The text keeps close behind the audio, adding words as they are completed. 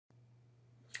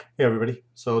Hey everybody,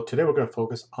 so today we're going to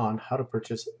focus on how to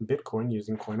purchase Bitcoin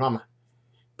using Coinmama.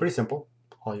 Pretty simple.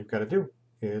 All you've got to do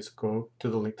is go to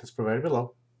the link that's provided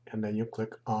below and then you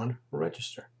click on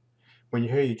register. When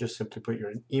you're here, you just simply put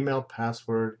your email,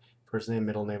 password, first name,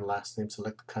 middle name, last name,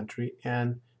 select the country,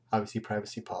 and obviously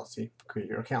privacy policy, create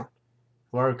your account.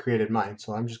 I've already created mine,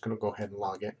 so I'm just going to go ahead and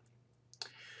log in.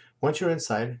 Once you're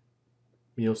inside,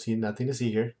 you'll see nothing to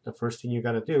see here. The first thing you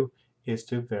got to do is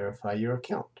to verify your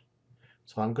account.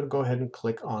 So I'm going to go ahead and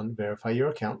click on verify your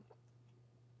account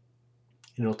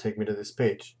and it'll take me to this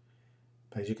page.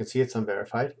 As you can see, it's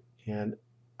unverified and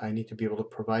I need to be able to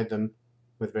provide them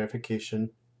with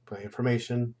verification, my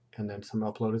information, and then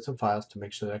uploaded some files to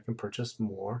make sure that I can purchase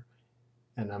more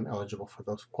and I'm eligible for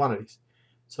those quantities.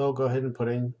 So go ahead and put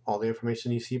in all the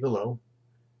information you see below.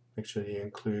 Make sure you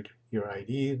include your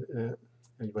ID,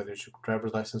 whether it's your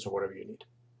driver's license or whatever you need.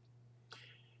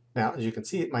 Now, as you can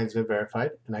see, mine's been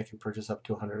verified, and I can purchase up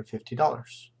to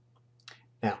 $150.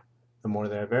 Now, the more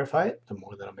that I verify it, the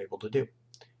more that I'm able to do.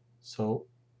 So,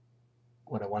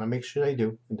 what I want to make sure I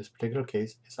do in this particular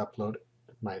case is upload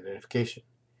my identification.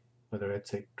 Whether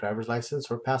it's a driver's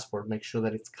license or passport, make sure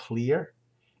that it's clear.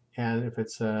 And if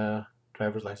it's a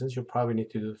driver's license, you'll probably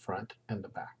need to do the front and the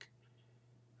back.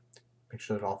 Make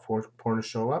sure that all four corners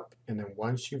show up, and then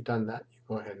once you've done that, you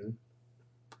go ahead and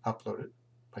upload it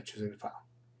by choosing the file.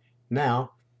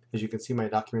 Now, as you can see, my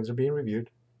documents are being reviewed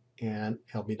and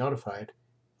I'll be notified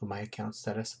of my account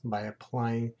status by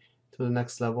applying to the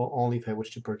next level only if I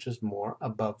wish to purchase more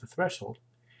above the threshold.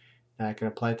 And I can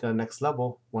apply to the next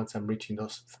level once I'm reaching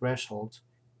those thresholds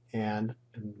and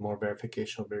more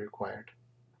verification will be required.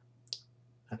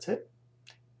 That's it.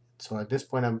 So at this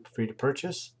point, I'm free to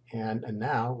purchase, and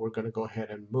now we're going to go ahead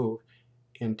and move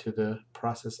into the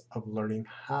process of learning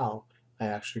how I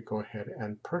actually go ahead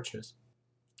and purchase.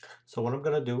 So what I'm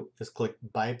going to do is click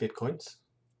buy Bitcoins,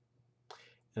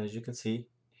 and as you can see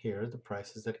here are the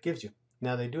prices that it gives you.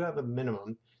 Now they do have a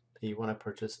minimum that you want to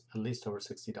purchase at least over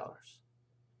 $60.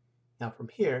 Now from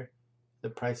here, the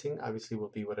pricing obviously will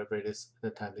be whatever it is at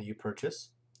the time that you purchase,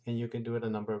 and you can do it a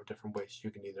number of different ways. You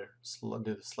can either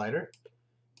do the slider,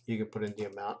 you can put in the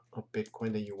amount of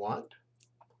Bitcoin that you want,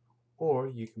 or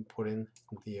you can put in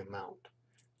the amount.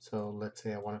 So let's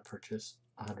say I want to purchase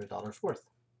 $100 worth.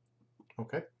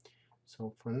 Okay,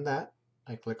 so from that,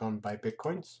 I click on buy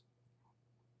Bitcoins,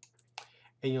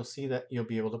 and you'll see that you'll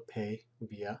be able to pay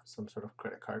via some sort of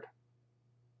credit card.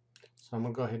 So I'm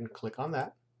going to go ahead and click on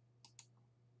that.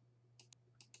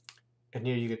 And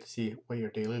here you get to see what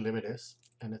your daily limit is.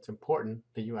 And it's important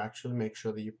that you actually make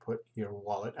sure that you put your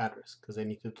wallet address because they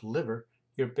need to deliver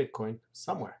your Bitcoin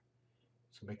somewhere.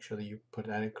 So make sure that you put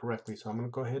that in correctly. So I'm going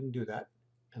to go ahead and do that.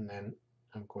 And then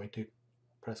I'm going to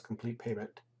press complete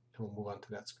payment. And we'll move on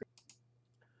to that screen.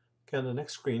 Okay, on the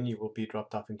next screen, you will be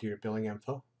dropped off into your billing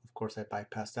info. Of course, I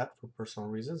bypassed that for personal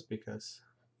reasons because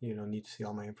you don't need to see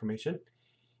all my information.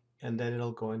 And then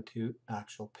it'll go into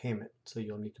actual payment. So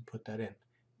you'll need to put that in.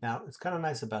 Now, it's kind of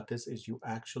nice about this is you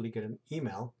actually get an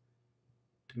email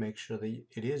to make sure that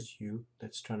it is you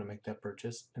that's trying to make that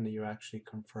purchase and that you're actually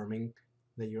confirming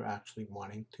that you're actually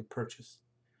wanting to purchase.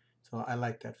 So I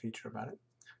like that feature about it.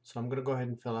 So I'm going to go ahead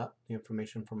and fill out the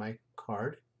information for my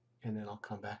card, and then I'll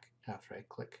come back after I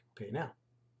click pay now.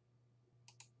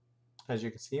 As you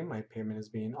can see, my payment is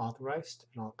being authorized,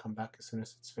 and I'll come back as soon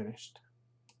as it's finished.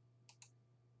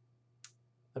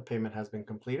 The payment has been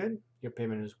completed, your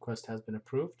payment request has been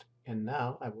approved, and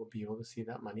now I will be able to see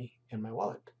that money in my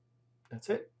wallet. That's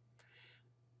it.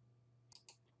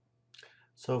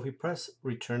 So if we press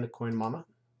return to Coinmama,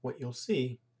 what you'll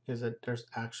see is that there's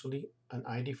actually an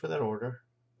ID for that order,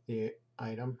 the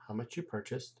item, how much you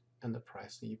purchased, and the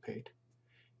price that you paid.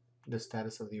 The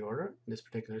status of the order, in this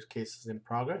particular case, is in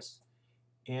progress,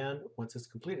 and once it's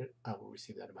completed, I will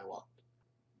receive that in my wallet.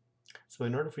 So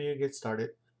in order for you to get started,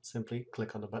 simply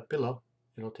click on the button below.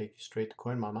 It'll take you straight to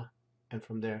Coinmama, and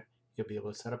from there, you'll be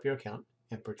able to set up your account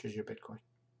and purchase your Bitcoin.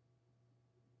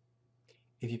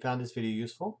 If you found this video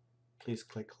useful, please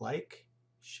click like,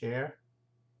 share,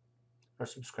 or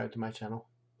subscribe to my channel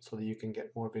so that you can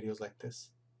get more videos like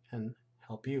this and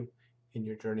help you in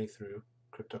your journey through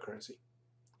cryptocurrency.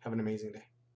 Have an amazing day.